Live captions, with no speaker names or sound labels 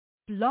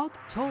Blog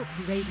Talk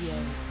Radio.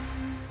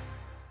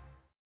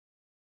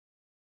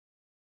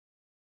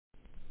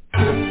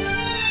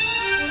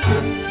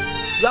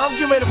 Y'all, I'm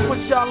getting ready to put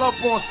y'all up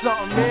on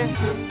something, man.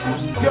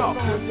 Yo,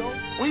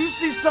 when you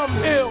see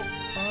something ill,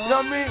 you know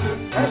what I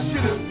mean? That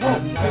shit is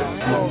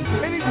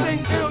woke.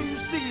 Anything ill you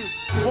see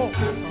is woke.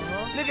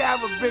 Nigga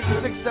have a big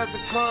six at the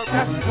curb,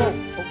 that's woke.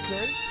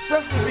 Okay.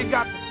 Especially if he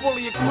got the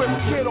fully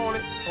equipped kid on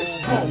it, it's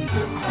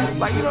woke.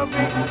 Like, you know what I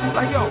mean?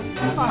 Like, yo,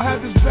 I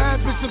had this bad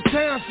bitch in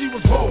town, she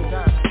was woke.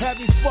 Had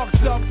me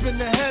fucked up in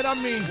the head, I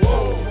mean.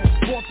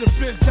 Bought the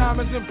bitch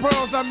diamonds and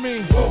pearls, I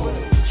mean.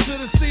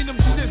 Should've seen them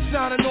shit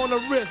shining on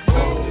the wrist.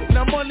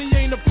 Now money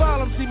ain't a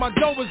problem, see my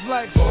dough is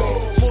like.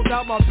 Pulled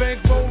out my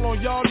bankroll on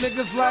y'all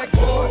niggas like.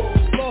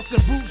 Lost the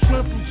boot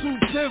shrimp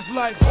from 2/10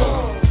 like.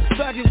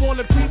 Faggot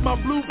wanna peep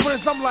my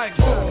blueprints, I'm like.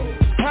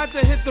 Had to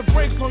hit the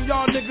brakes on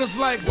y'all niggas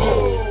like.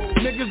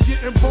 Niggas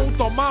getting both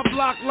on my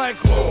block like.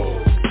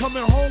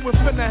 Coming home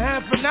within a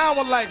half an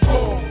hour like.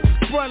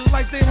 Running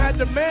like they had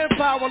the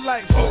manpower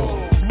like.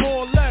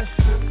 More or less.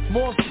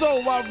 More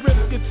so, I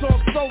rip guitar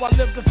so I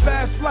live the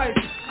fast life.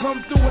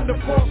 Come through in the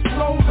force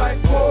slow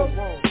like whoa.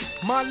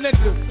 My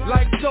niggas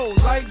like dough,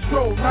 like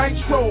dro,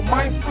 nitro,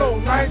 my flow,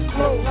 nice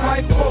clothes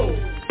like whoa.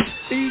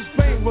 Ease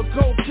pain with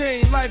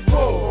cocaine like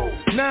whoa.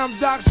 Now I'm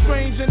Doc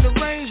Strange in the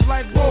range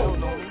like whoa.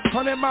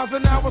 100 miles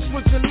an hour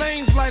switching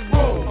lanes like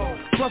whoa.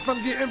 Plus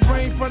I'm getting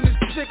brain from this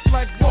chick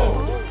like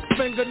whoa.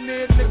 Finger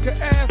near nigga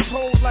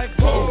asshole like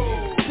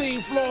whoa.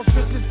 Team floors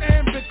bitches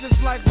and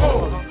bitches like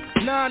whoa.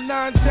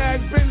 9-9 tag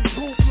Benz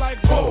poop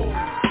like whoa.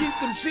 Keep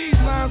them cheese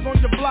lines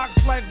on your blocks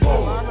like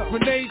whoa.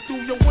 Grenade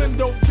through your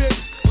window bitch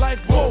like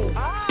whoa.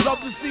 Love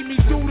to see me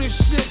do this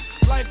shit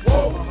like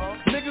whoa.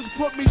 Niggas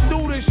put me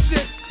through this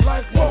shit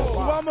like whoa.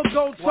 So I'ma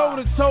go toe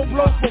to toe,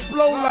 blow for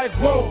blow like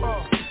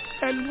whoa.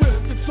 And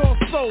rip guitar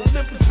so,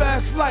 live the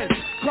fast life.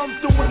 Come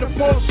through in the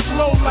ball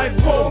slow like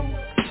whoa.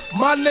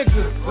 My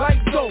niggas like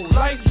dough,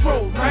 like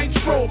dro,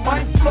 nitro,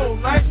 my flow,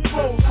 nice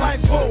clothes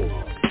like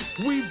whoa.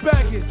 We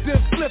bag it,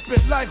 then flip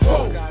it like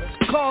whoa.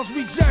 Cars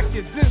we jack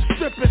it, then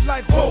strip it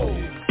like whoa.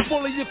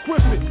 Fully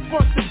equip it,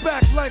 front to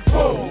back like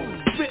whoa.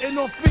 Spitting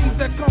on fiends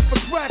that come for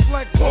crack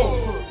like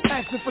whoa.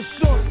 Asking for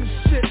shorts and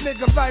shit,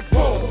 nigga like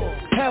whoa.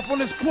 Half on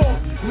this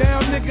quote,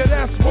 now nigga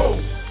that's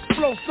whoa.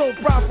 Flow so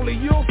properly,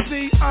 you'll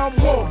see I'm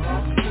whoa.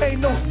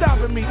 Ain't no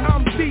stopping me,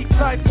 I'm deep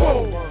like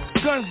whoa.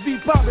 Guns be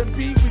poppin',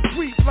 beat, we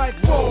creep like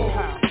whoa.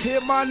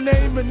 Hear my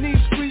name in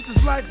these streets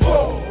is like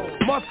whoa.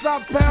 Must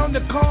I pound the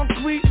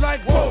concrete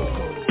like whoa.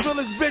 Fill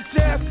his bitch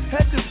ass,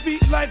 head to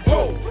feet like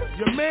whoa.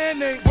 Your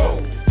man ain't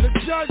whoa. The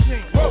judge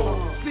ain't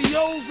whoa.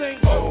 COs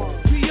ain't whoa.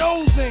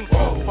 POs ain't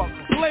whoa.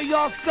 Play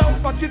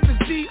yourself, I get the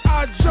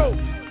G.I. Joe.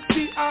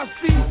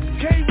 CIC,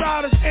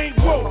 K-Riders ain't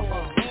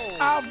whoa.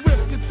 I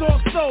rip guitar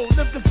so,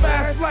 live the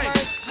fast life.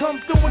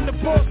 Come through in the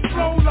port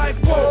slow like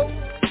whoa.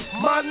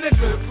 My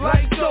niggas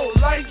like dough,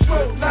 like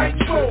dro,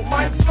 nitro,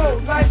 my flow,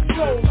 nice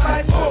flow,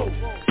 like whoa.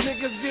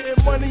 Niggas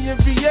getting money in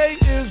VA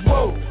is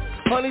whoa.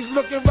 Honey's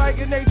looking right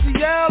in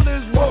ATL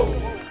is whoa.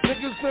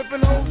 Niggas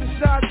flipping hoes in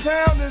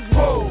Chi-Town is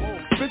whoa.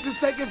 Bitches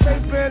taking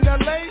paper in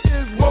LA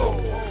is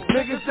whoa.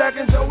 Niggas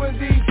stacking dough in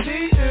DC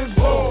is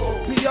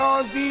whoa.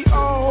 PR&DR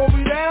hold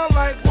me down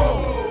like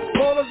whoa.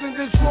 Ballers in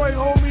Detroit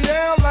hold me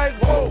down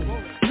like whoa.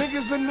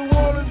 Niggas in New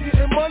Orleans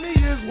getting money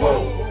is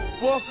whoa.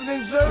 Boston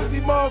and Jersey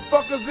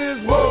motherfuckers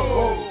is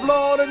whoa.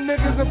 Florida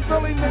niggas and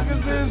Philly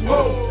niggas is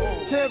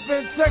whoa. Tampa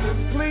and Texas,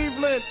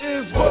 Cleveland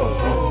is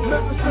whoa.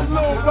 Memphis and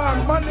Little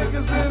Rock, my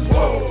niggas is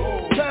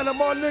whoa.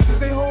 Panama niggas,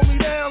 they hold me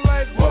down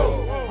like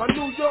whoa. My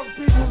New York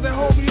people, they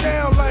hold me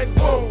down like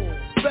whoa.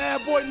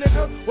 Bad boy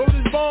nigga, hold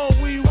his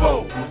bone, we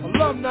whoa.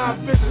 Alumni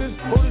bitches,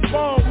 hold his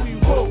bone, we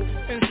whoa.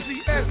 And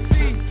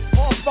CSC,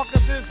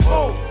 motherfuckers is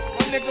whoa.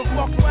 My nigga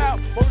fuck out,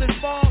 hold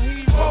his bone,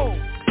 he whoa.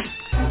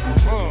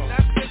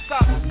 That's just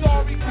how the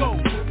story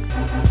goes.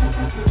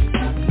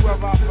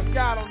 Whoever I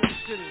forgot on this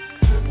shit is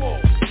whoa.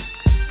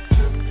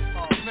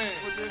 Oh man,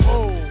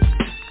 whoa.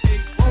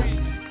 H3,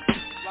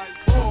 like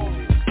whoa.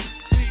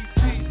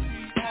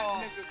 CTE,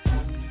 niggas.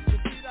 The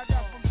beat I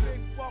got from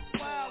Big Buck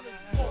Wild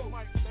is whoa.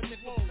 That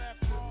nigga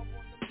platform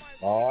on the mic.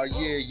 Oh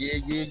yeah.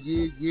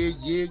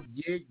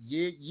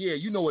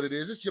 You know what it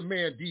is. It's your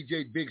man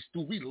DJ Big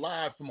Stu. We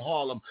live from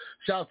Harlem.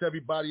 Shout out to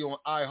everybody on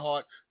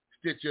iHeart,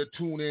 Stitcher,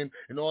 TuneIn,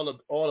 and all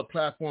the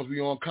platforms we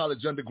on.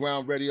 College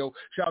Underground Radio.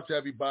 Shout out to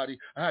everybody.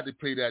 I had to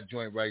play that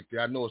joint right there.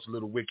 I know it's a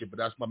little wicked, but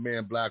that's my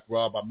man Black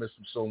Rob. I miss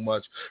him so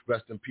much.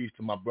 Rest in peace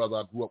to my brother.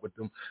 I grew up with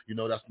him. You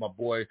know, that's my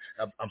boy.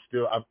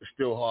 It's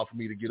still hard for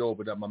me to get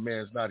over that my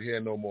man's not here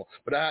no more.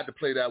 But I had to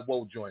play that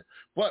Whoa joint.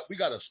 But we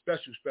got a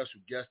special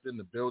guest in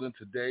the building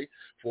today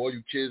for all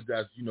you kids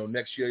that's, you know,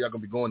 next year y'all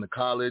gonna be going to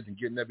college and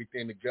getting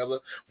everything together.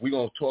 We're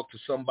gonna talk to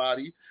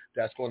somebody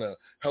that's gonna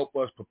help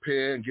us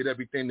prepare and get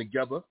everything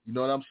together. You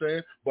know what I'm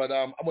saying? But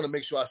I want to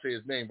make sure I say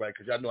his name right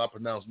because y'all know I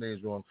pronounce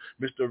names wrong.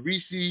 Mr.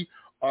 Reecy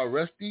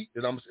Aresty,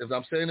 if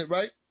I'm saying it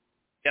right?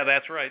 Yeah,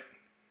 that's right.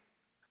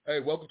 Hey,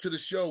 welcome to the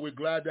show. We're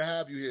glad to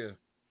have you here.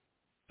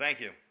 Thank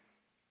you.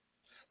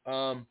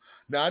 Now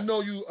I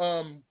know you.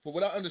 For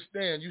what I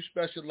understand, you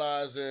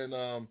specialize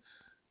in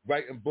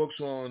writing books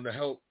on to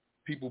help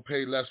people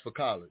pay less for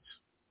college.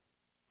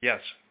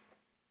 Yes.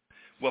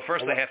 Well,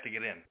 first they have to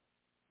get in.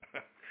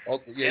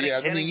 Okay,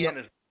 yeah.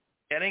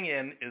 Getting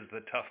in is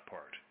the tough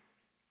part.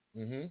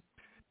 Mm-hmm.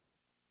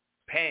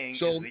 Paying is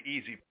the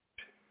easy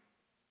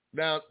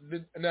part.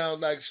 Now,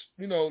 like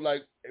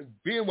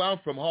being where I'm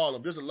from,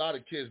 Harlem, there's a lot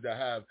of kids that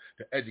have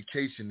the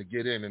education to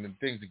get in and the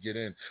things to get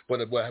in.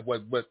 But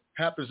what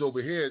happens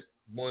over here,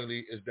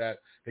 mainly, is that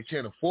they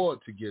can't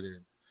afford to get in.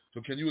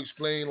 So can you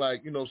explain,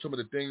 some of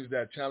the things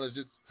that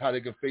challenges, how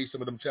they can face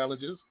some of them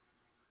challenges?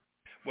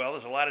 Well,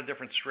 there's a lot of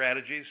different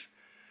strategies.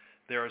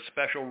 There are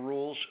special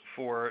rules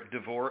for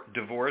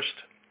divorced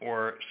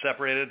or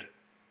separated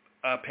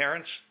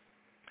parents.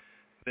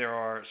 There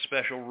are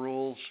special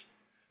rules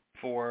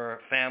for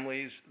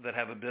families that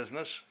have a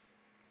business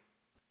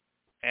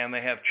and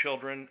they have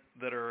children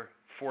that are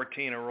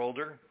 14 or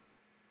older,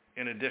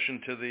 in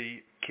addition to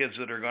the kids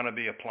that are going to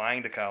be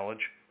applying to college,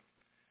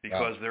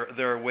 because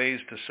there are ways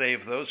to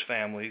save those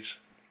families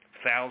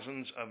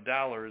thousands of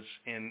dollars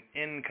in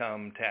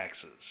income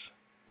taxes.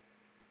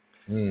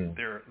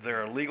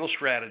 There are legal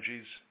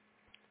strategies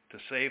to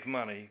save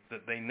money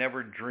that they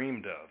never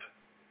dreamed of.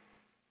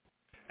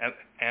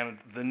 And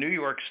the New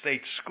York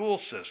State school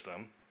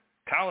system,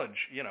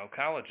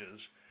 colleges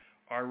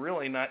are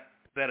really not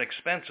that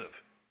expensive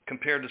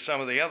compared to some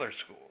of the other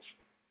schools.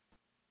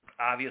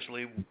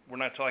 Obviously, we're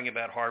not talking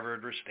about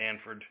Harvard or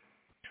Stanford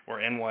or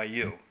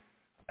NYU.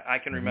 I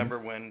can remember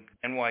when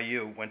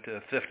NYU went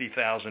to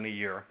 $50,000 a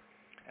year,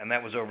 and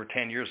that was over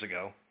 10 years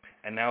ago,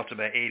 and now it's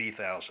about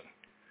 $80,000.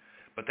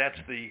 But that's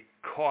the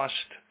cost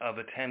of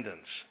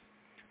attendance.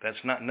 That's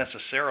not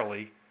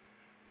necessarily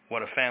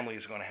what a family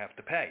is going to have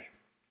to pay.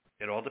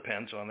 It all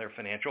depends on their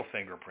financial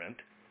fingerprint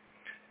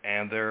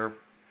and their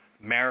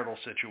marital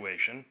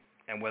situation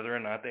and whether or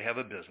not they have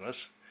a business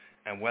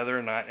and whether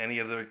or not any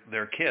of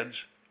their kids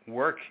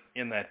work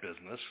in that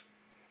business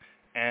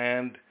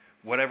and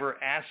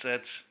whatever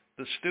assets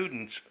the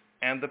students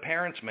and the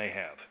parents may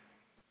have,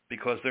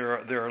 because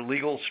there are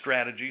legal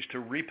strategies to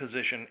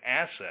reposition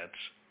assets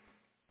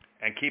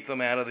and keep them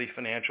out of the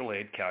financial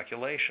aid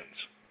calculations.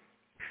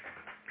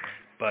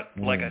 But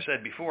like I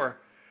said before,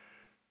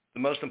 the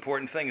most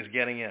important thing is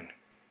getting in,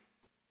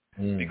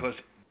 because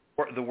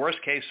the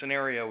worst case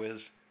scenario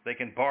is they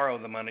can borrow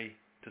the money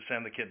to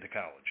send the kid to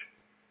college.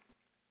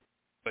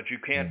 But you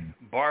can't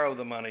borrow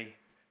the money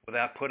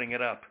without putting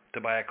it up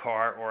to buy a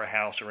car or a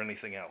house or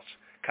anything else.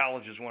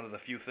 College is one of the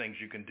few things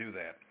you can do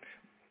that.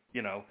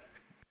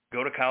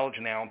 Go to college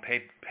now and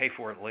pay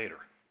for it later.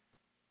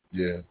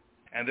 Yeah.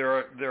 And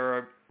there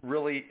are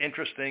really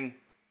interesting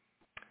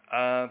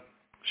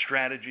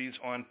strategies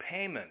on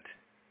payment,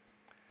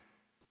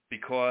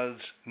 because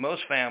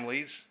most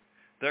families,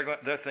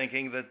 they're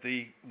thinking that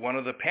one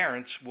of the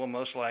parents will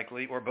most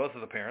likely, or both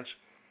of the parents,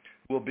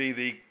 will be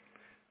the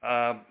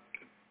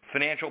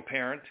financial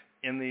parent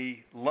in the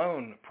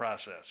loan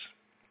process.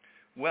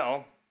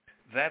 Well,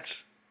 that's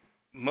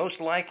most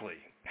likely.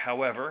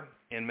 However,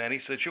 in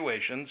many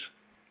situations,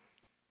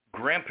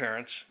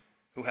 grandparents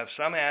who have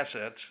some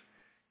assets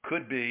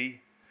could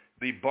be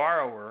the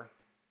borrower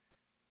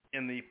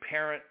in the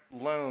parent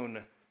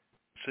loan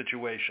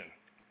situation.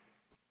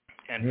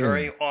 And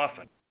very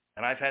often,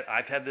 and I've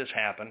had this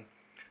happen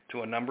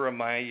to a number of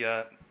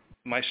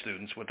my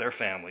students with their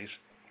families,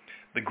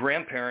 the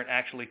grandparent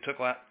actually took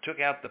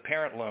out the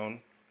parent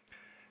loan,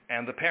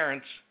 and the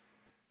parents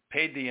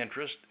paid the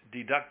interest,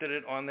 deducted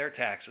it on their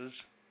taxes,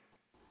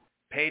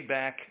 paid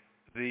back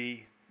the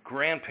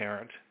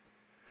grandparent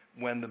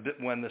when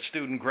the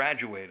student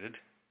graduated,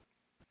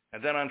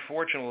 and then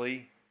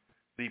unfortunately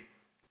the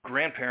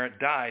grandparent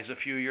dies a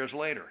few years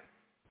later.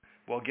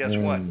 Well, guess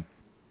what? It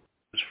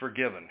was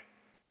forgiven.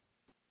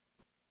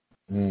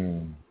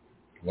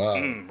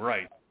 Wow.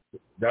 Right.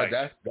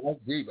 That's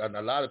deep, and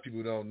a lot of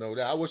people don't know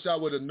that. I wish I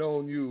would have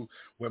known you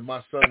when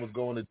my son was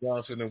going to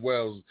Johnson and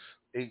Wells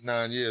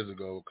 8-9 years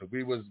ago, because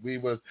we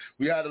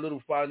had a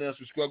little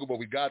financial struggle, but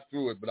we got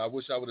through it. But I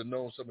wish I would have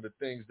known some of the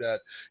things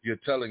that you're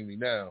telling me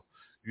now.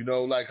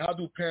 How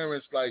do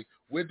parents,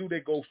 where do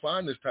they go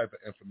find this type of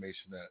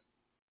information at?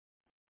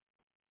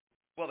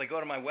 Well, they go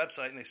to my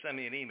website and they send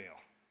me an email.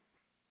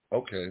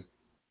 Okay.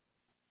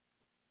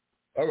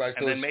 All right.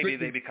 And then maybe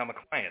they become a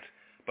client.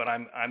 But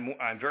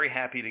I'm very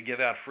happy to give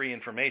out free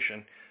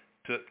information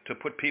to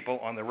put people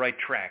on the right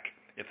track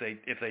if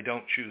they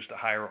don't choose to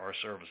hire our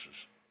services.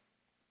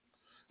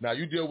 Now,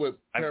 you deal with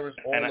parents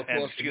all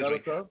across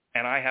America?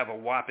 And I have a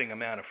whopping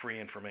amount of free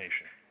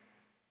information.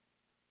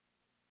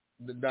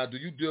 Now, do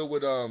you deal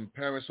with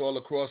parents all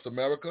across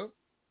America?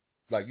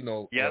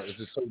 Yes. Is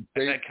it certain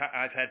states?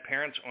 I've had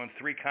parents on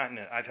 3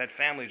 continents. I've had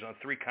families on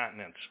 3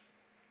 continents.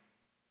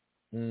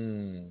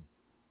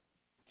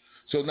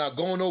 So now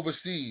going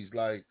overseas,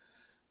 the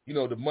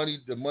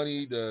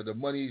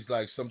money's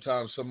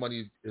sometimes some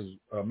money is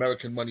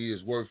American money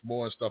is worth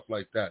more and stuff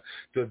like that.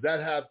 Does that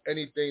have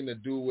anything to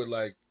do with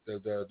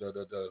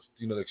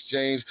the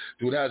exchange?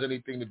 Do it have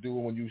anything to do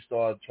when you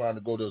start trying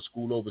to go to a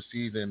school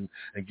overseas and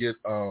get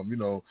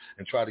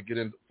and try to get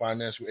in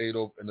financial aid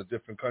in a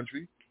different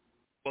country?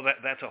 Well,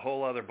 that's a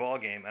whole other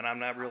ballgame, and I'm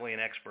not really an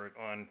expert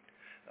on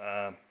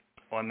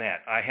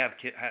that. I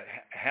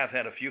have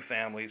had a few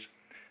families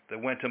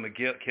that went to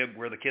McGill,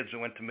 where the kids that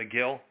went to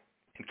McGill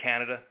in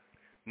Canada,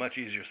 much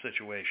easier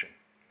situation.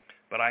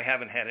 But I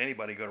haven't had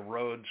anybody go to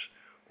Rhodes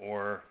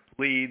or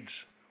Leeds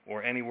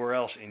or anywhere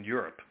else in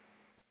Europe,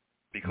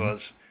 because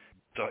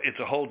it's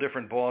a whole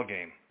different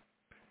ballgame.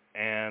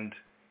 And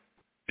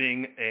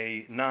being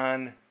a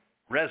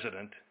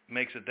non-resident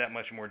makes it that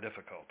much more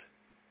difficult.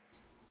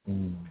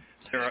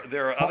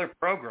 There are other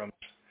programs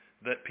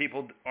that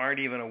people aren't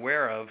even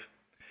aware of,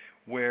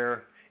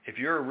 where if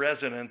you're a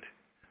resident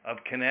of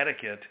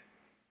Connecticut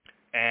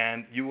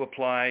and you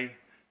apply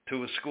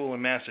to a school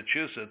in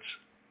Massachusetts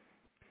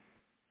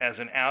as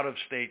an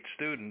out-of-state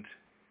student,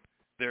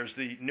 there's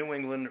the New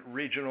England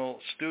Regional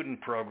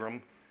Student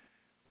Program,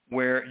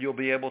 where you'll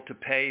be able to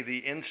pay the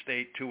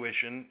in-state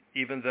tuition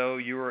even though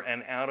you're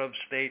an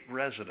out-of-state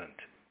resident.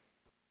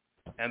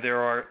 And there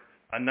are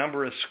a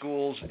number of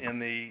schools in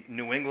the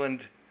New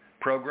England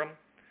program.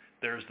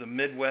 There's the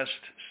Midwest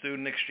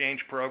Student Exchange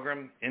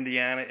Program,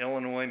 Indiana,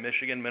 Illinois,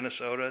 Michigan,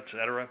 Minnesota,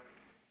 etc.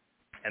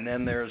 And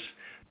then there's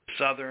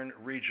Southern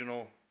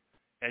Regional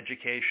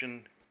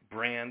Education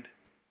Board,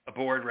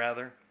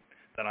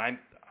 that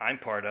I'm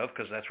part of,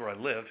 because that's where I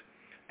live.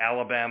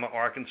 Alabama,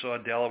 Arkansas,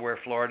 Delaware,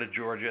 Florida,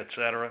 Georgia,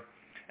 etc.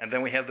 And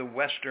then we have the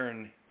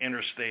Western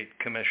Interstate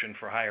Commission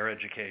for Higher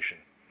Education.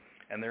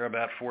 And there are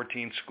about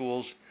 14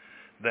 schools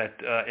that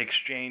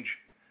exchange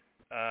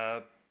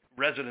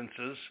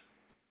residences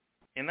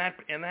in that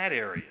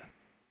area.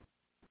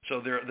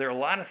 So there are a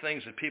lot of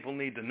things that people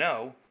need to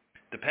know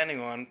depending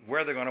on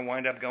where they're going to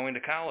wind up going to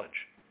college.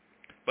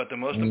 But the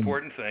most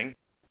important thing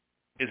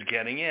is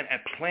getting in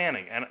and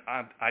planning. And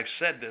I've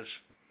said this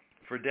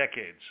for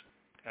decades,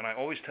 and I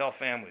always tell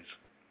families,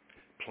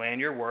 plan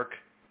your work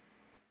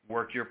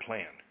your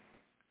plan.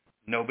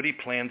 Nobody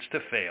plans to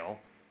fail,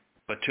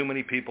 but too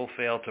many people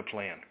fail to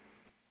plan.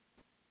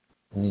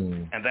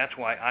 And that's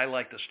why I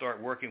like to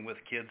start working with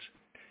kids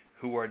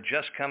who are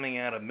just coming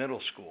out of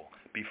middle school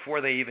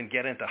before they even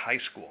get into high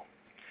school.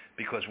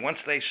 Because once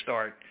they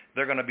start,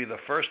 they're going to be the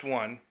first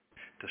one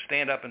to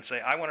stand up and say,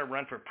 I want to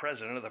run for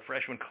president of the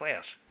freshman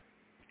class,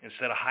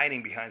 instead of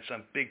hiding behind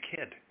some big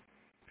kid.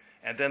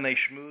 And then they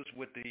schmooze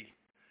with the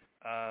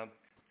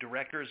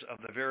directors of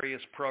the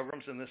various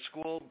programs in this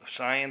school,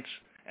 science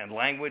and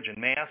language and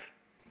math,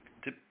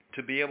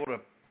 to be able to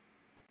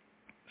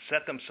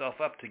set themselves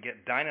up to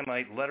get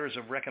dynamite letters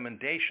of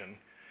recommendation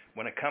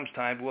when it comes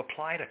time to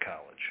apply to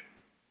college.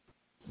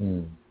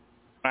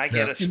 I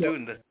get a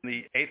student that's in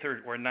the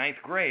 8th or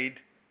 9th grade,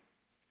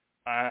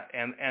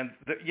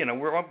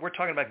 we're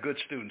talking about good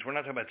students. We're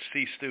not talking about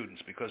C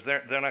students, because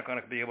they're not going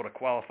to be able to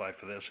qualify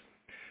for this.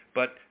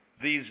 But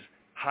these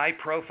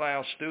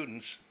high-profile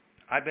students,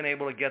 I've been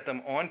able to get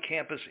them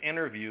on-campus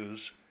interviews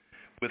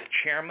with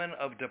chairmen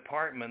of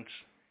departments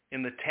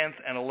in the 10th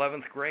and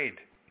 11th grade.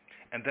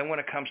 And then when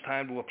it comes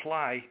time to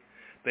apply,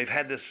 they've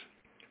had this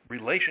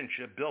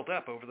relationship built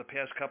up over the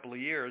past couple of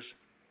years.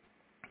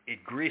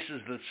 It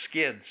greases the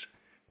skids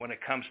when it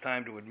comes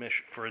time to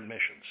for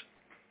admissions.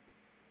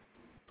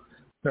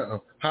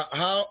 How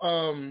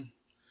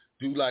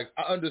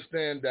I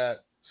understand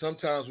that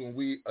sometimes when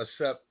we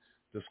accept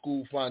the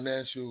school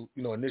financial,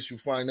 initial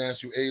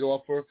financial aid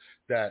offer,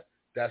 that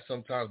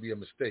sometimes be a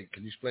mistake.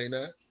 Can you explain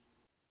that?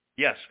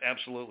 Yes,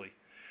 absolutely.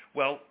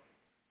 Well,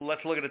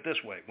 let's look at it this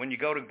way. When you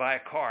go to buy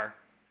a car,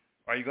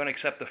 are you going to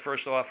accept the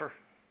first offer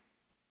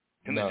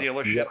in the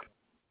dealership? Yep.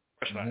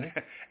 Of course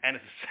not. And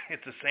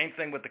it's the same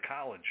thing with the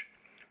college.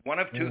 One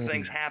of two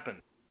things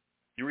happen.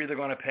 You're either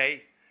going to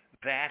pay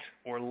that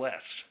or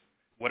less,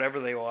 whatever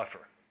they offer.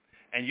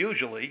 And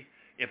usually,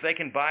 if they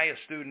can buy a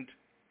student,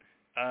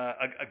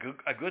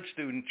 a good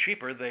student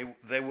cheaper,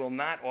 they will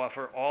not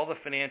offer all the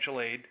financial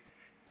aid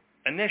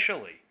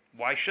initially.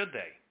 Why should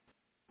they?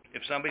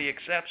 If somebody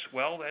accepts,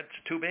 well, that's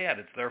too bad.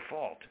 It's their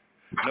fault.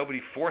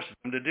 Nobody forces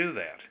them to do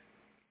that.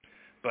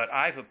 But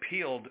I've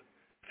appealed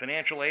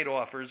financial aid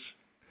offers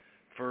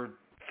for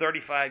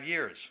 35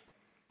 years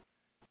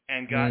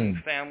and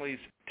gotten families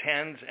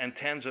tens and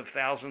tens of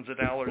thousands of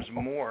dollars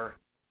more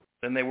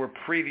than they were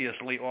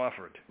previously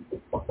offered.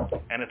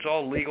 And it's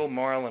all legal,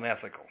 moral, and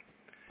ethical.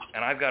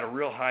 And I've got a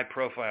real high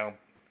profile.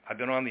 I've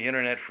been on the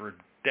internet for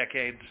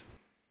decades.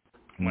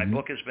 My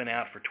book has been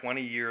out for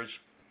 20 years.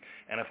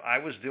 And if I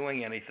was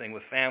doing anything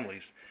with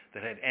families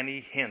that had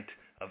any hint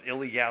of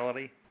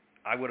illegality,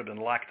 I would have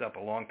been locked up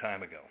a long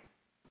time ago.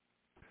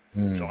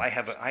 So I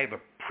have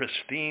a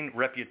pristine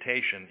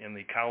reputation in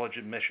the college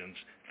admissions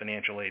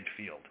financial aid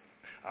field.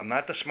 I'm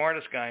not the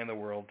smartest guy in the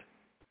world.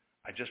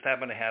 I just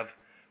happen to have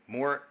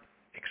more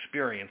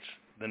experience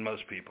than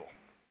most people.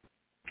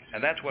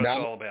 And that's what it's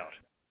all about.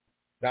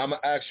 Now I'm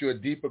going to ask you a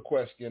deeper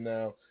question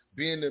now,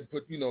 being the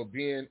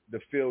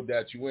field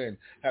that you in,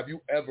 have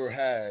you ever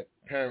had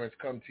parents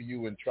come to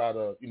you and try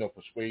to,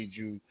 persuade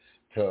you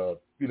to,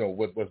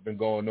 what's been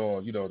going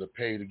on, to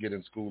pay to get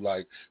in school,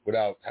 like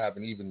without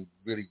having even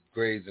really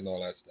grades and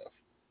all that stuff?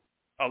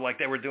 Oh, like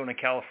they were doing in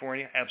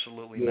California?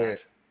 Absolutely Yeah. not.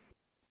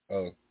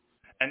 Oh.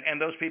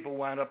 And those people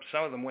wound up,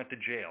 some of them went to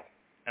jail.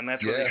 And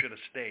that's where they should have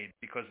stayed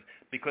because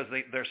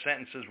their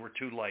sentences were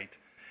too light.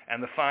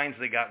 And the fines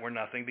they got were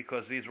nothing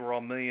because these were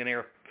all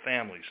millionaire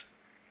families.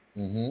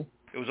 Mm-hmm.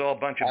 It was all a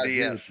bunch of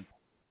BS.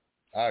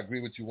 I agree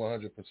with you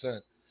 100%.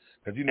 Because,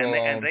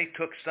 and they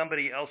took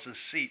somebody else's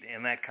seat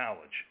in that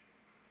college.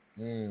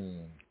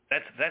 Mm.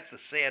 That's the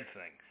sad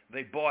thing.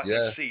 They bought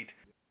a seat.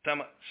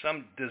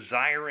 Some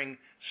desiring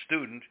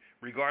student,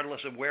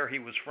 regardless of where he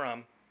was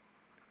from,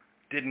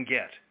 didn't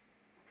get.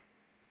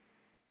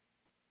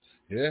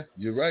 Yeah,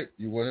 you're right.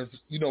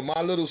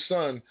 My little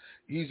son,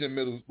 he's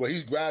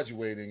he's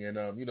graduating, and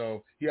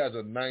he has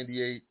a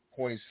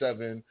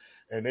 98.7,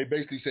 and they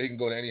basically say he can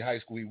go to any high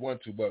school he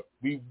wants to. But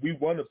we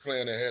want to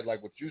plan ahead,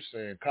 like what you're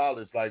saying,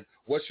 college. Like,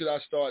 what should I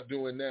start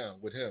doing now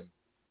with him?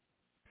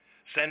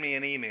 Send me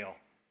an email,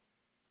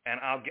 and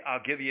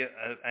I'll give you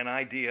an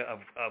idea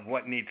of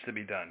what needs to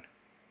be done.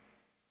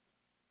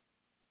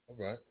 All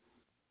right,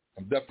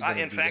 I'm definitely going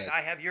to do that. In fact,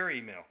 I have your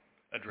email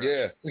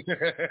address.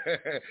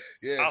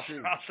 Yeah.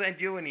 I'll send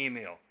you an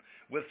email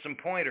with some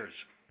pointers,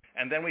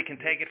 and then we can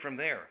take it from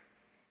there.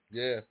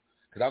 Yeah,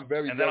 because I'm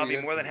very. And then I'll be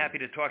more than happy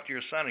to talk to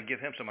your son and give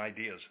him some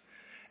ideas.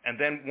 And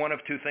then one of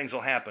two things will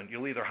happen: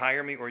 you'll either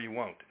hire me or you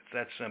won't. It's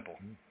that simple.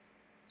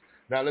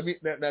 Now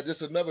now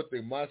just another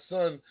thing. My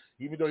son,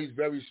 even though he's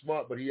very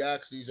smart, but he's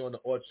on the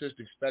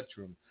autistic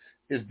spectrum.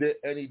 Is there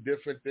any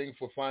different thing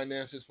for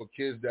finances for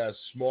kids that are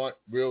smart,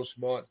 real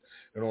smart,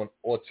 and on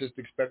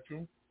autistic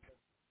spectrum?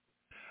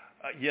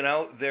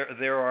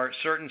 There are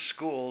certain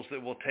schools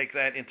that will take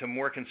that into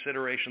more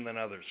consideration than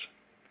others,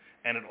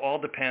 and it all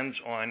depends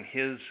on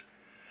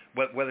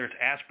whether it's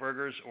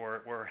Asperger's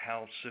or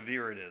how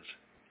severe it is.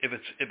 If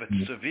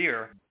it's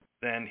severe,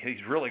 then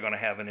he's really going to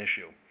have an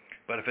issue.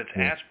 But if it's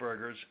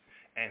Asperger's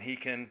and he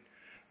can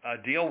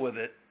deal with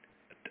it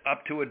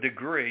up to a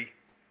degree,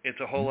 it's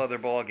a whole other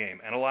ballgame.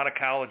 And a lot of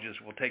colleges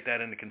will take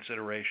that into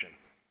consideration.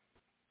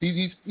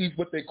 He's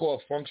what they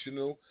call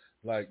functional.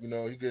 Like,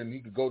 he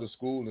could go to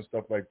school and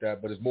stuff like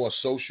that, but it's more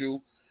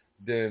social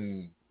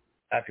than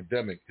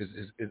academic. His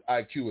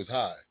IQ is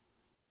high.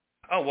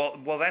 Oh,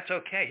 well, that's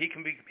okay. He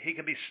can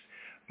be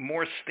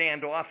more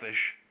standoffish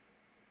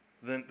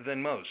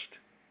than most,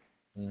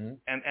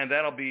 and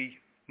that'll be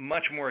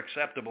much more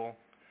acceptable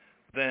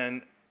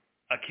than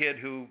a kid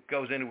who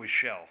goes into his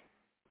shell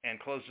and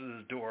closes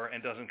his door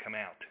and doesn't come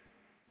out.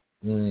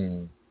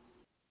 Mm.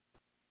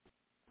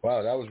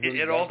 Wow, that was really.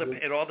 It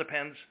all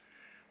depends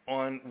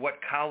on what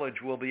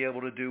college will be able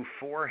to do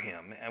for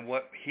him and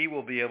what he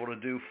will be able to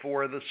do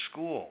for the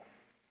school,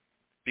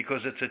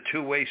 because it's a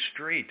two-way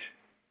street.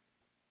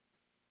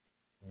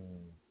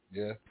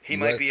 Yeah. He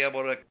might be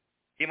able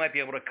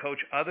to coach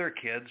other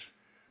kids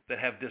that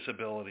have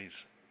disabilities.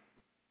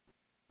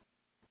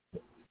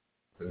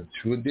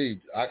 True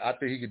indeed. I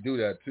think he could do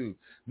that too.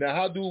 Now,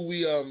 how do we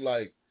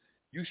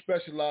you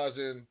specialize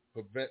in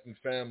preventing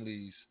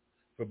families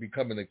from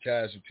becoming a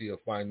casualty of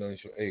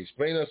financial aid?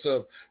 Explain us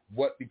of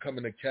what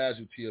becoming a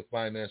casualty of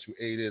financial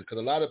aid is, because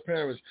a lot of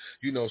parents,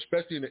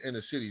 especially in the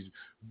inner cities,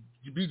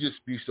 we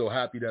just be so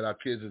happy that our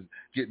kids is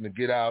getting to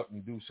get out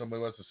and do. Some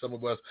of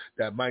us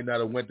that might not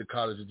have went to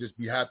college and just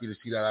be happy to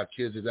see that our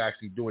kids is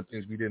actually doing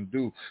things we didn't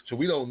do. So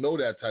we don't know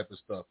that type of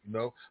stuff,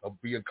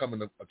 of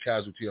becoming a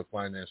casualty of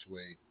financial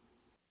aid.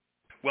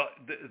 Well,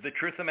 the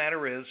truth of the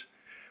matter is,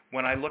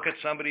 when I look at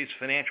somebody's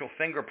financial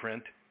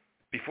fingerprint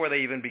before they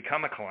even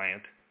become a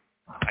client,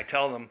 I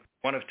tell them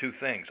one of two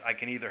things. I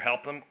can either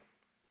help them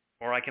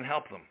or I can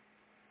help them,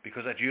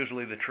 because that's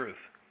usually the truth.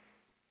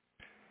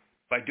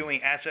 By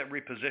doing asset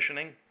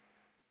repositioning,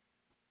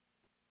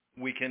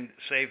 we can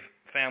save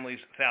families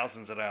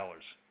thousands of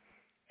dollars.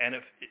 And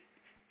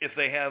if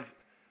they have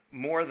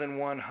more than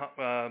one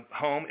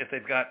home, if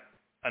they've got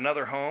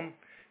another home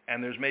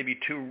and there's maybe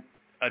two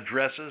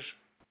addresses,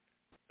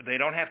 they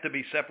don't have to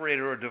be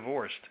separated or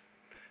divorced.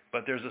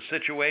 But there's a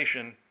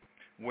situation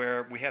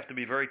where we have to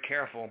be very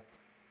careful,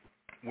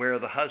 where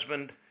the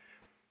husband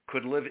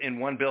could live in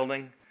one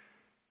building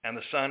and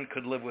the son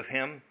could live with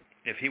him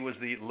if he was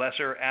the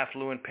lesser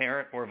affluent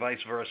parent, or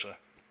vice versa,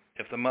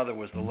 if the mother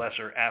was the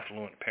lesser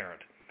affluent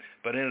parent.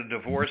 But in a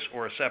divorce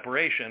or a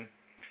separation,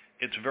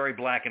 it's very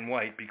black and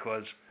white,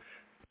 because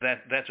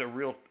that's a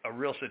real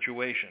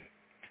situation.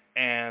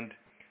 And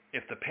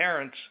if the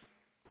parents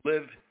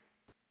live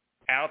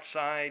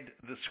outside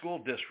the school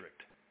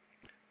district,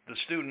 the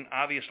student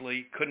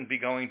obviously couldn't be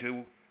going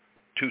to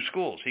two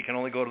schools. He can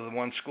only go to the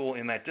one school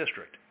in that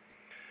district.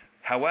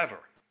 However,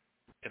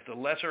 if the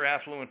lesser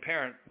affluent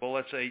parent, well,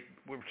 let's say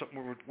we're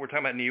talking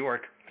about New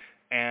York,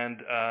 and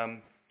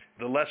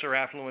the lesser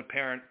affluent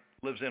parent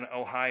lives in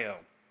Ohio.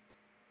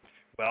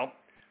 Well,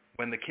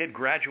 when the kid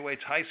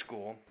graduates high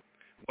school,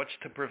 what's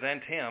to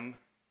prevent him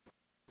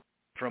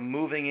from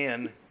moving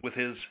in with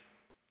his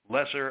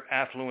lesser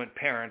affluent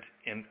parent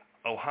in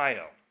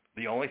Ohio.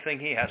 The only thing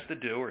he has to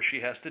do, or she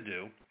has to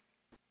do,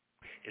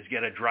 is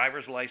get a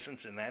driver's license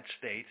in that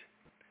state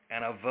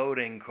and a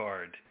voting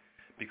card,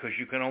 because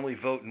you can only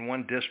vote in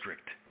one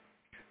district.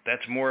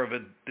 That's more of a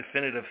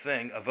definitive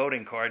thing, a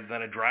voting card,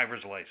 than a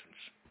driver's license.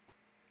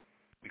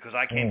 Because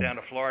I came down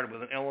to Florida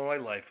with an Illinois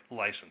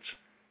license,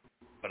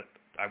 but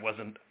I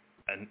wasn't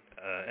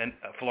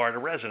a Florida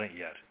resident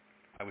yet.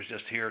 I was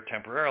just here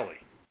temporarily,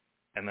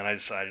 and then I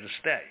decided to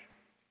stay.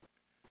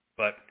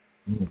 But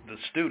the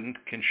student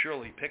can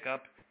surely pick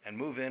up and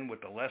move in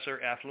with the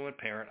lesser affluent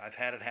parent. I've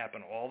had it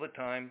happen all the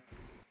time,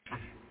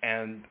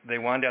 and they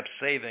wind up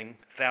saving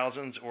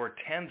thousands or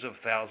tens of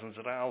thousands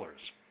of dollars.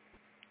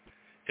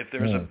 If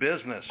there's a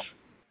business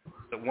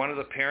that one of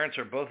the parents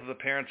or both of the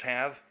parents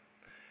have,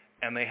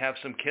 and they have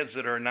some kids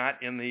that are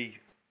not in the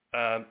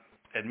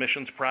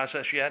admissions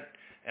process yet,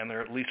 and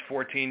they're at least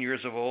 14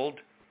 years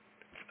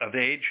of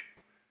age,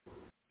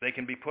 they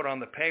can be put on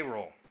the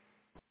payroll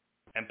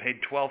and paid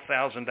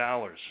 $12,000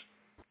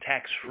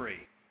 tax-free.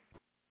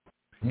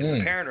 If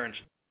the parent earns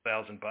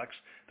 $1,000,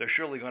 they're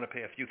surely going to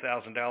pay a few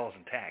 $1,000s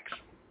in tax.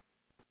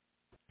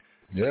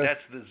 Yeah. But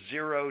that's the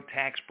zero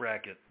tax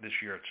bracket this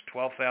year. It's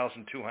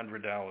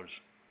 $12,200.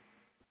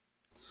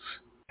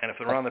 And if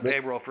they're on the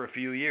payroll for a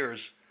few years,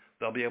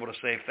 they'll be able to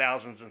save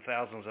thousands and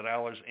thousands of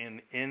dollars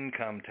in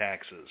income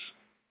taxes.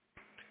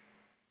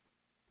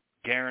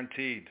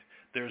 Guaranteed.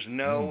 There's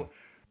no,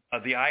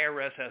 the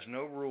IRS has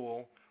no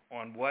rule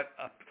on what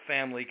a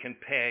family can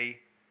pay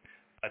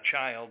a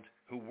child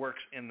who works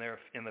in the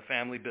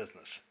family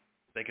business.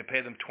 They can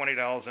pay them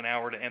 $20 an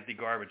hour to empty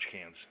garbage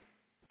cans,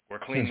 or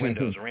clean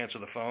windows, or answer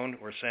the phone,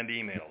 or send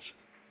emails,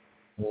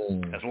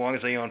 as long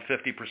as they own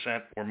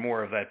 50% or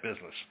more of that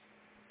business.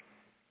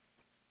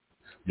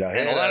 Yeah,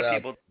 and a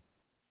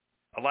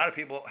lot of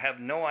people have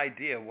no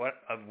idea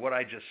of what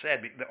I just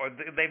said, or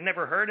they've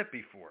never heard it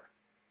before.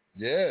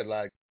 Yeah,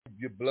 like,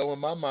 you're blowing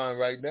my mind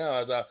right now.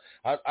 As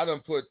I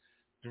done put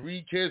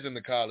 3 kids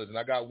into college, and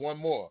I got 1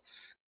 more.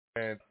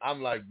 And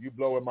I'm like, you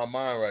blowing my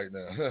mind right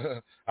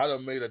now. I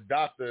done made a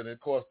doctor, and it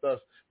cost us,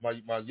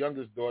 my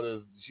youngest daughter,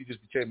 she just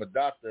became a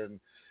doctor, and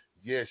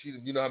yeah,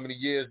 you know how many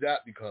years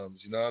that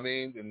becomes, you know what I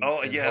mean? And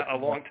a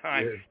long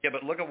time. Yeah,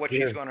 but look at what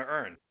she's going to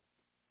earn.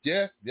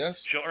 Yeah, yes.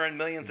 She'll earn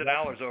millions of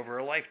dollars over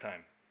a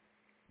lifetime.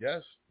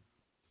 Yes.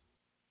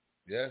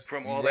 Yes.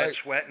 From all that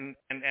sweat and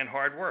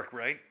hard work,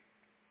 right?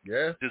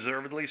 Yeah.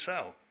 Deservedly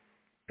so.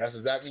 That's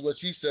exactly what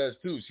she says,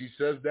 too. She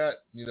says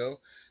that,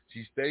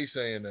 she stays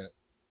saying that.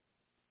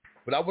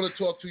 But I want to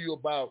talk to you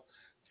about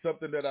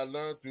something that I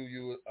learned through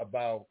you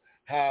about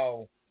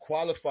how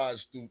qualified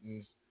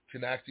students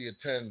can actually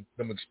attend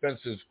some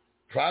expensive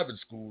private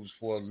schools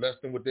for less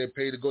than what they're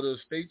paid to go to a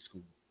state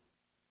school.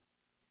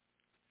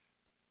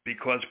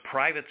 Because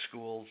private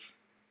schools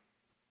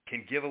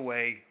can give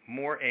away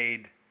more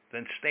aid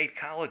than state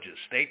colleges.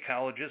 State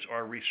colleges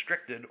are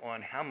restricted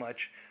on how much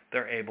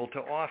they're able to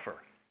offer.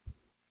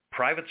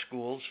 Private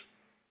schools,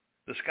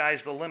 the sky's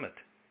the limit.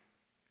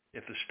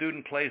 If the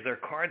student plays their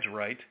cards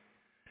right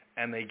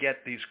and they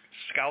get these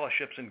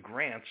scholarships and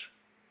grants,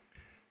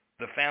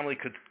 the family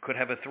could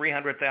have a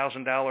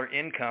 $300,000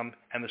 income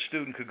and the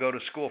student could go to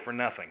school for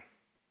nothing.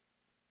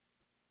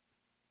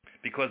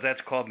 Because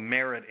that's called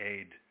merit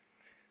aid.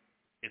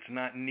 It's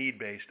not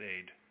need-based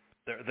aid.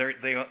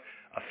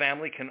 A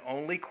family can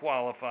only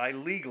qualify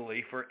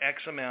legally for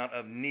X amount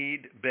of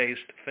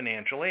need-based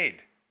financial aid.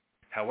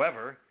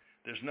 However,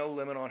 there's no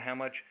limit on how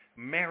much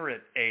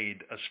merit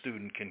aid a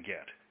student can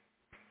get.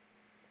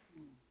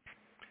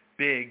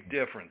 Big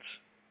difference.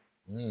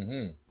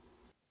 Mm-hmm.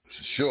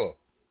 Sure.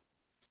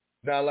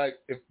 Now,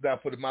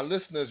 for my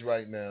listeners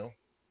right now,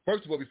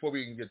 first of all, before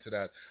we can get to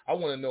that, I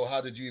want to know,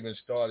 how did you even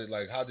start it?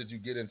 Like, how did you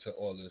get into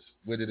all this?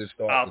 Where did it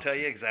start? I'll tell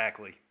you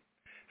exactly.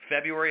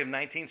 February of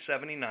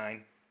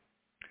 1979.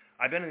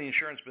 I've been in the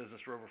insurance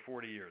business for over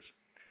 40 years,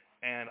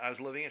 and I was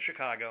living in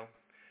Chicago,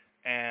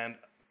 and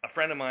a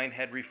friend of mine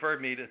had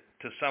referred me to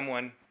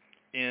someone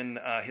in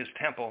his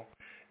temple,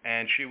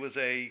 and she was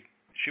a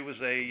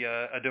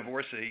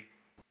divorcee,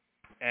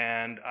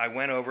 and I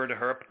went over to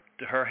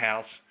her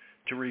house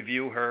to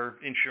review her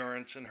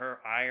insurance and her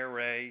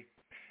IRA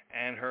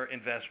and her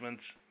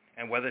investments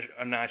and whether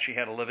or not she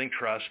had a living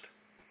trust,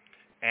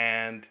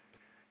 and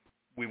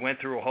we went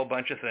through a whole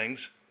bunch of things.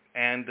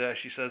 And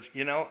she says,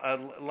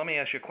 let me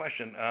ask you a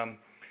question.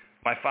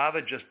 My father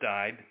just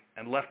died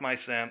and left my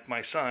son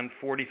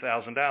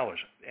 $40,000,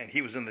 and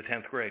he was in the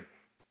 10th grade,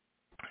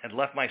 and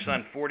left my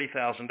son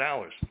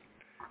 $40,000.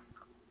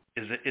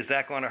 Is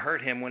that going to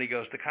hurt him when he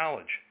goes to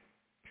college?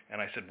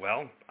 And I said,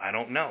 well, I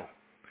don't know.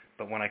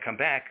 But when I come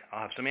back,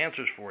 I'll have some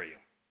answers for you.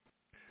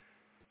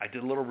 I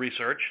did a little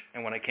research,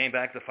 and when I came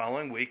back the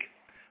following week,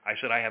 I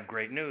said, I have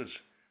great news.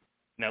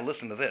 Now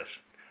listen to this.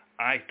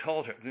 I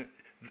told her,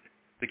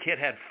 the kid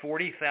had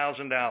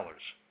 $40,000,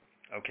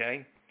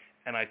 okay?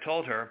 And I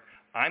told her,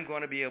 I'm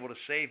going to be able to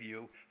save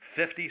you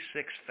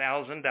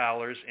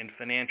 $56,000 in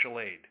financial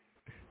aid,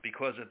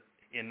 because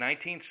in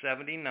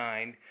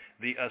 1979,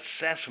 the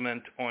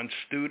assessment on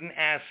student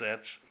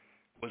assets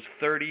was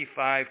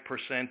 35%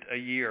 a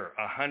year,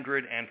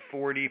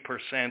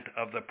 140%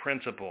 of the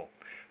principal,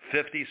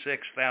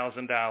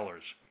 $56,000.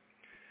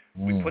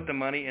 We put the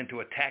money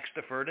into a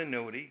tax-deferred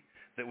annuity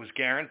that was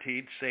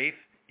guaranteed, safe,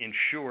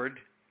 insured,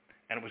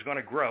 and it was going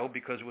to grow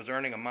because it was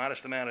earning a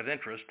modest amount of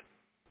interest.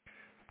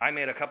 I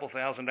made a couple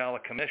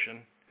 $1,000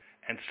 commission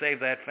and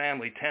saved that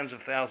family tens of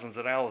thousands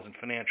of dollars in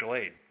financial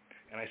aid.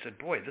 And I said,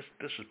 boy, this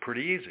is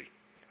pretty easy.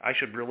 I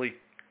should really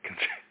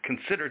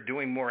consider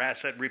doing more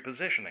asset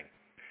repositioning.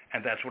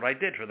 And that's what I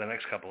did for the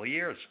next couple of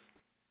years.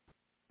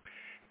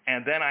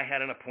 And then I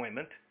had an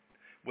appointment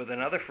with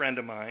another friend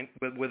of mine,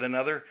 with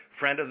another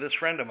friend of this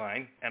friend of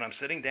mine, and I'm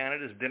sitting down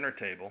at his dinner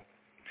table,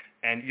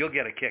 and you'll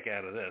get a kick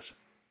out of this.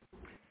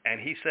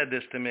 And he said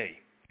this to me.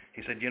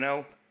 He said,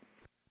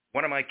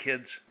 one of my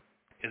kids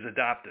is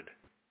adopted,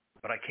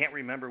 but I can't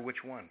remember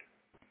which one.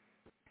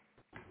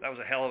 That was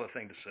a hell of a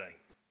thing to say.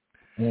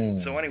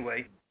 So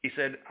anyway, he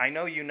said, I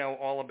know you know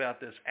all about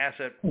this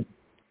asset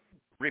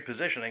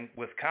repositioning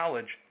with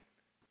college,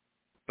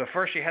 but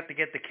first you have to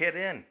get the kid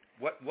in.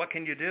 What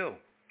can you do?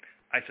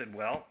 I said,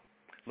 well,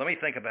 let me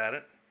think about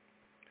it,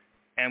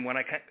 and when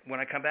I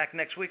come back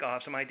next week, I'll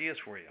have some ideas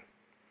for you.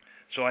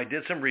 So I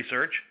did some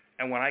research,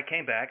 and when I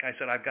came back, I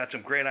said, I've got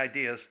some great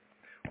ideas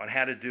on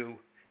how to do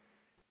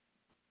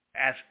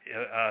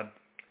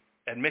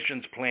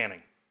admissions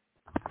planning.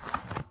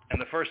 And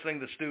the first thing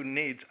the student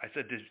needs, I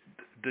said,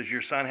 does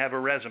your son have a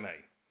resume?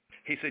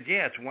 He said,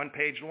 yeah, it's 1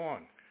 page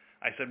long.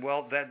 I said,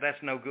 well,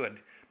 that's no good,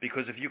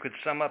 because if you could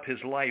sum up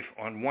his life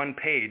on 1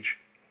 page,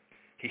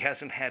 he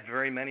hasn't had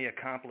very many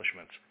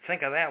accomplishments.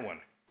 Think of that one.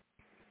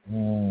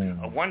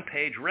 A 1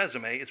 page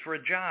resume is for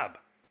a job,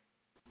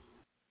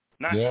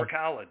 not for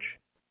college.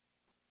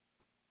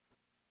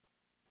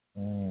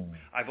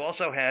 I've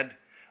also had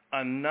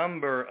a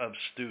number of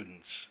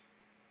students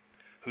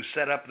who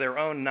set up their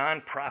own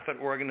nonprofit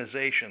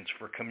organizations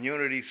for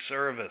community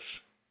service,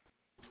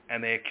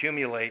 and they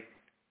accumulate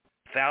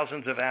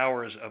thousands of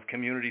hours of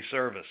community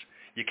service.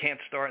 You can't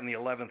start in the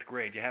 11th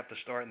grade. You have to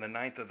start in the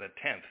 9th or the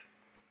 10th.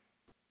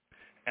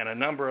 And a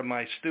number of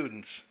my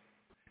students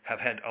have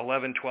had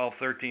 11, 12,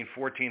 13,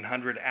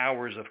 1,400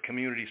 hours of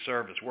community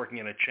service, working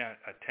in a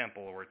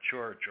temple or a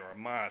church or a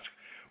mosque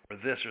or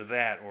this or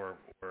that, or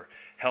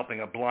helping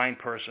a blind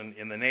person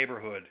in the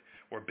neighborhood,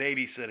 or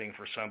babysitting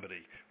for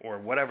somebody, or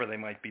whatever they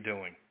might be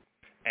doing.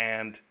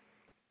 And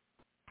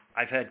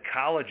I've had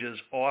colleges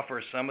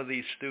offer some of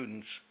these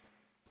students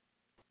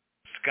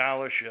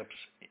scholarships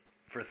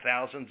for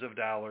thousands of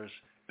dollars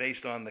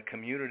based on the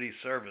community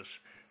service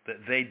that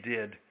they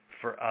did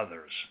for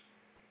others.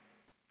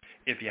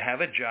 If you have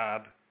a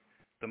job,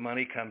 the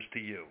money comes to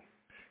you.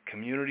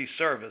 Community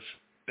service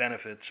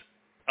benefits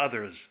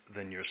others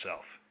than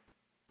yourself.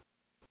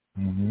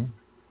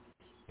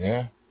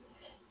 Yeah,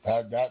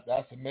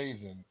 that's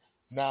amazing.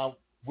 Now,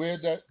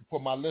 for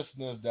my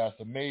listeners that's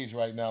amazed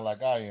right now,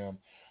 like I am,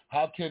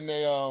 how can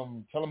they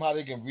tell them how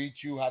they can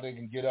reach you, how they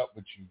can get up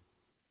with you?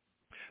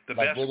 The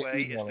best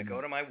way is to go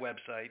to my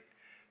website,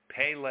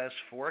 Payless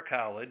for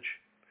College.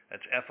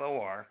 That's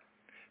FOR.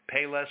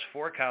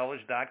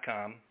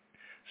 Paylessforcollege.com.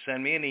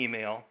 Send me an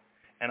email,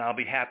 and I'll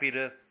be happy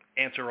to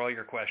answer all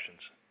your questions.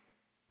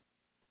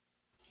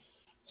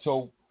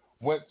 So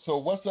what's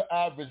the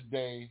average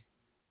day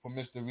for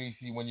Mr.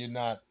 Reecy when you're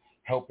not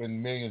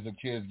helping millions of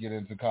kids get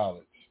into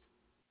college?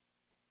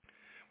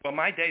 Well,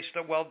 my day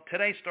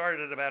today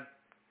started at about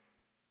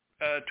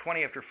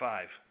 20 after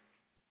 5,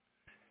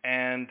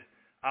 and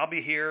I'll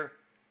be here.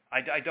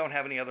 I don't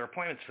have any other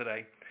appointments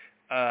today,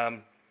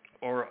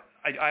 or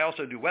I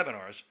also do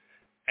webinars.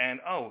 And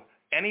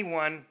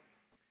anyone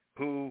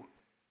who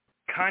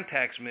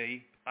contacts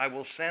me, I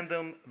will send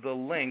them the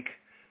link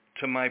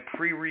to my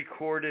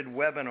pre-recorded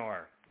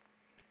webinar.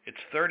 It's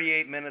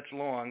 38 minutes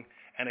long,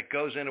 and it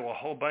goes into a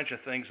whole bunch of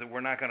things that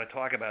we're not going to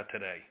talk about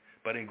today,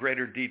 but in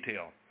greater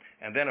detail.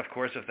 And then, of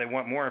course, if they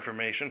want more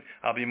information,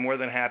 I'll be more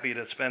than happy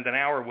to spend an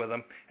hour with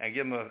them and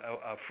give them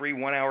a free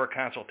 1-hour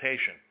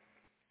consultation,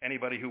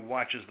 anybody who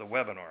watches the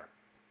webinar.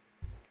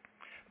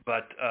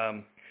 But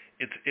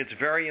it's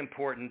very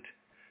important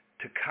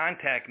to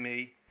contact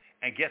me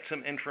and get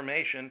some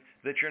information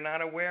that you're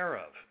not aware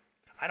of.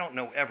 I don't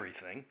know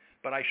everything,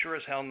 but I sure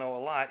as hell know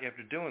a lot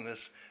after doing this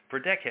for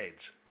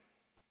decades.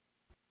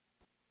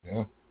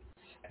 Yeah.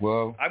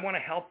 Well, I want to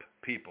help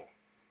people.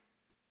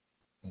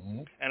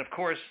 And of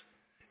course,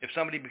 if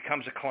somebody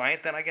becomes a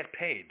client, then I get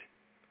paid.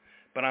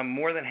 But I'm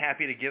more than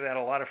happy to give out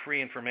a lot of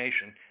free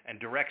information and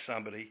direct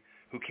somebody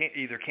who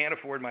either can't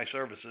afford my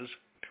services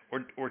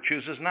or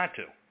chooses not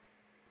to.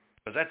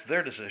 Because that's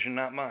their decision,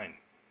 not mine.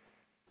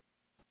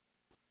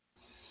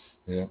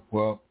 Yeah,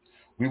 well,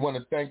 we want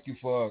to thank you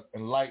for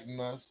enlightening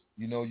us.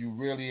 You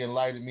really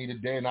enlightened me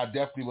today, and I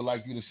definitely would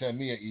like you to send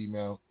me an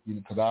email,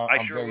 because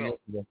I'm sure very will.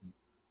 interested.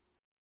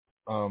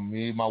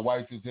 Me and my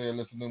wife is here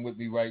listening with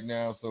me right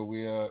now, so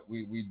we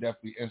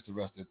definitely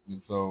interested.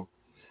 And so,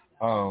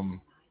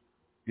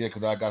 Yeah,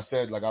 because like I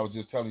said, like I was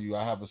just telling you,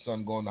 I have a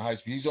son going to high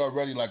school. He's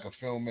already like a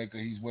filmmaker.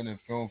 He's winning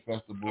film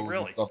festivals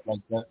and stuff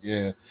like that.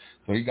 Yeah,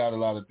 so he got a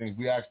lot of things.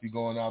 We're actually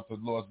going out to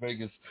Las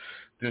Vegas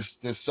this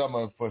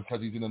summer because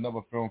he's in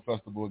another film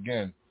festival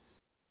again.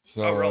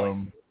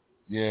 So,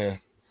 yeah.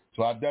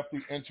 So I'm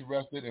definitely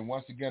interested, and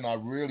once again, I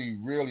really,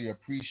 really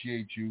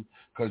appreciate you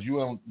because you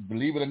don't,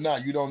 believe it or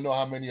not, you don't know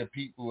how many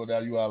people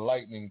that you are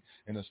enlightening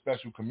in a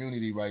special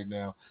community right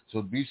now.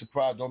 So don't be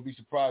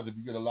surprised if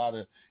you get a lot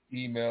of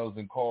emails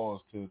and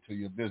calls to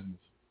your business.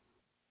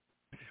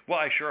 Well,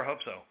 I sure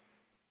hope so.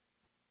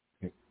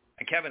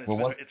 And Kevin,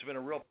 it's been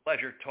a real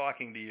pleasure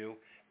talking to you,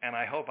 and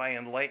I hope I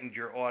enlightened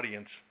your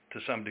audience to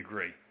some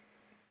degree.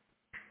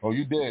 Oh,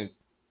 you did.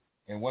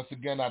 And once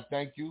again, I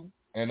thank you.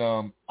 And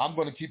I'm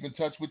going to keep in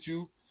touch with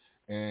you,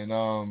 and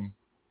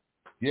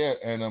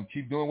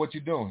keep doing what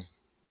you're doing.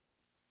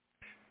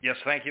 Yes,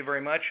 thank you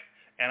very much,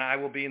 and I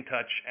will be in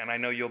touch, and I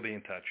know you'll be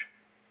in touch.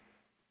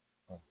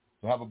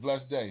 So have a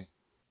blessed day.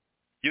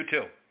 You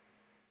too.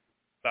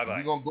 Bye-bye.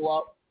 We're going to go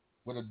out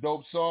with a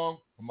dope song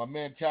from my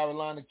man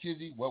Carolina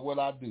Kizzy, What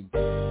Will I Do?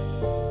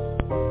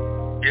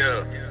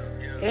 Yeah.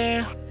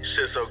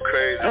 Shit so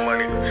crazy,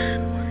 money.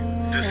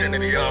 Just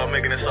sending to y'all,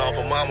 making this all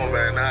for mama,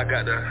 man. Now I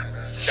got to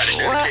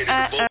dedicate it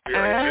to both of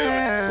y'all, you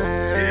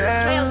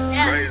feel me?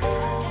 Yeah, crazy.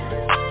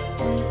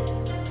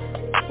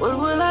 What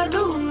will I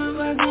do if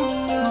I get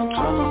in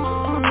trouble?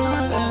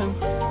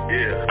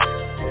 Yeah.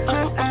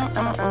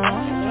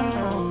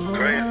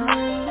 Crazy.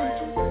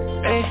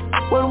 Hey,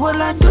 what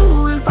will I do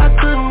if I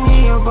couldn't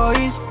hear your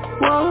voice?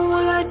 What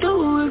will I do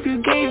if you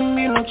gave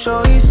me no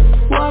choice?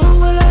 What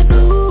will I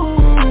do?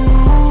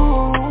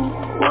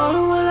 What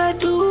will I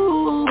do?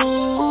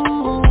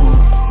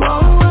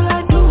 What will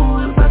I do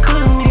if I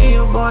couldn't hear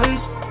your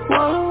voice?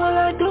 What will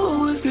I do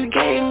if you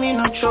gave me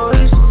no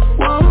choice?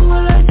 What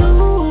will I do?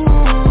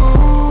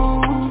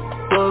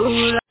 What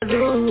will I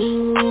do?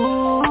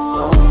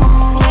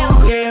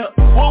 Yeah.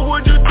 What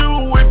would you do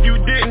if you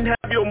didn't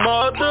have your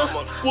mother?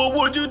 What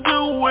would you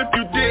do if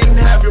you didn't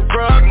have your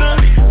brother?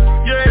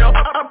 Yeah,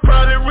 I'm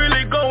probably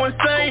really go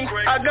insane.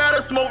 I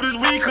gotta smoke this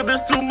weed cause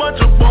it's too much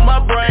up on my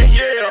brain.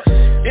 Yeah,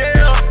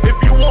 if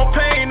you want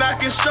pain I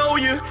can show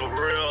you.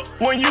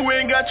 When you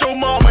ain't got your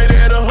mama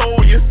there to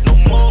hold you.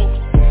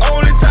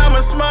 Only time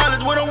I smile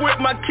is when I'm with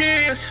my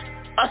kids.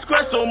 I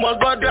scratch so much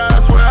but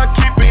that's where I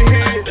keep it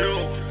hid.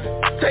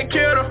 Take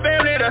care of the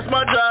family, that's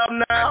my job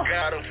now.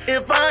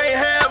 If I ain't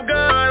have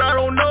God, I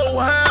don't know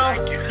how.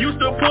 Used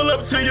to pull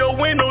up to your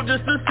window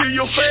just to see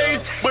your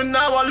face, but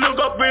now I look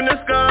up in the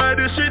sky,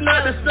 this shit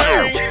not the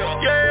same.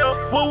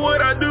 Yeah, what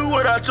would I do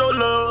without your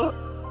love?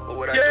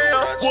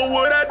 Yeah, what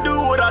would I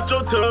do without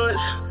your touch?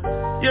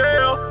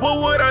 Yeah,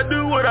 what would I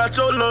do without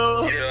your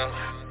love?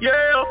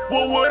 Yeah,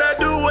 what would I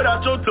do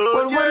without your touch?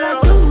 What will I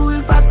do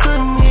if I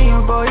couldn't hear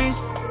your voice?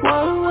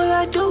 What will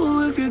I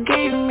do if you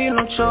gave me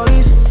no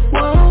choice?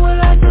 What will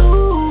I do?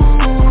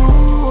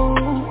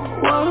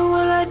 What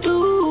will I do?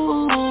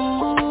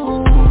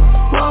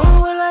 What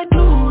will I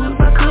do if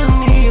I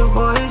couldn't hear your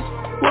voice?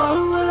 What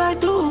will I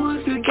do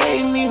if you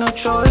gave me no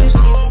choice?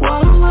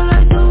 What will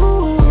I do?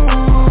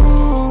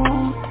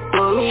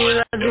 What will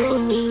I do?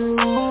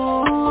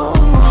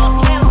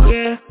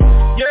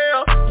 Yeah,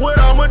 what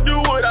I'ma do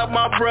without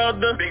my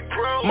brother?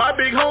 My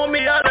big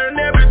homie, I learned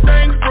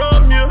everything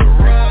from you.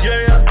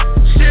 Yeah,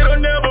 shit'll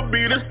never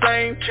be the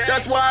same.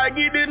 That's why I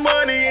get this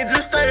money and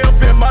just stay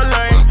up in my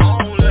lane.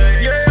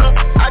 Yeah,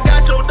 I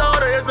got your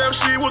daughter as if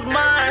she was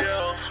mine.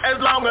 As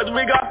long as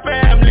we got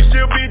family,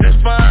 she'll be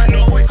just fine.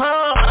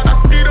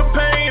 I see the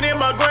pain in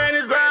my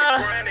granny's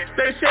eyes.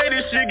 They say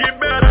this shit get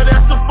better,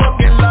 that's a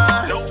fucking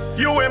lie.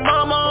 You and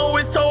mama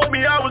always told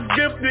me I was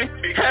gifted.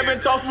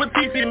 Having talks with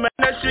TC, man,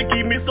 that shit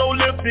keep me so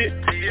lifted.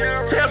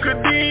 Tell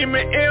Kadeem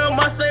and M,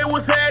 I say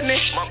what's happening.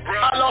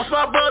 I lost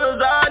my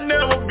brothers, I'll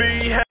never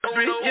be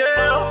happy.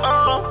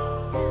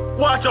 Yeah,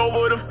 watch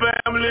over the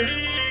family,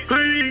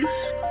 please.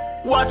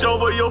 Watch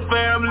over your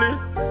family.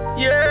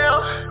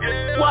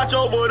 Yeah, watch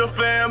over the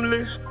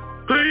family,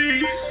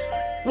 please.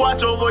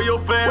 Watch over your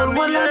family.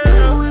 What will I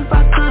do if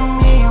I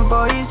couldn't hear your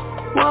voice?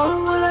 What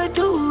will I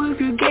do if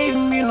you gave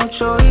me no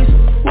choice?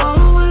 What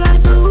will I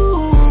do?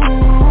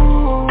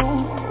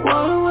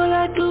 What will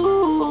I do?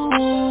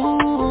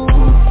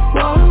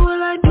 What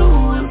will I do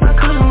if I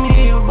couldn't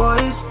hear your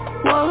voice?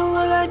 What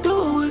will I do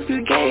if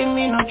you gave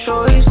me no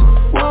choice?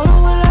 What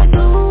will I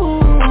do?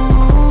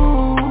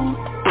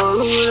 What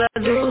will I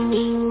do?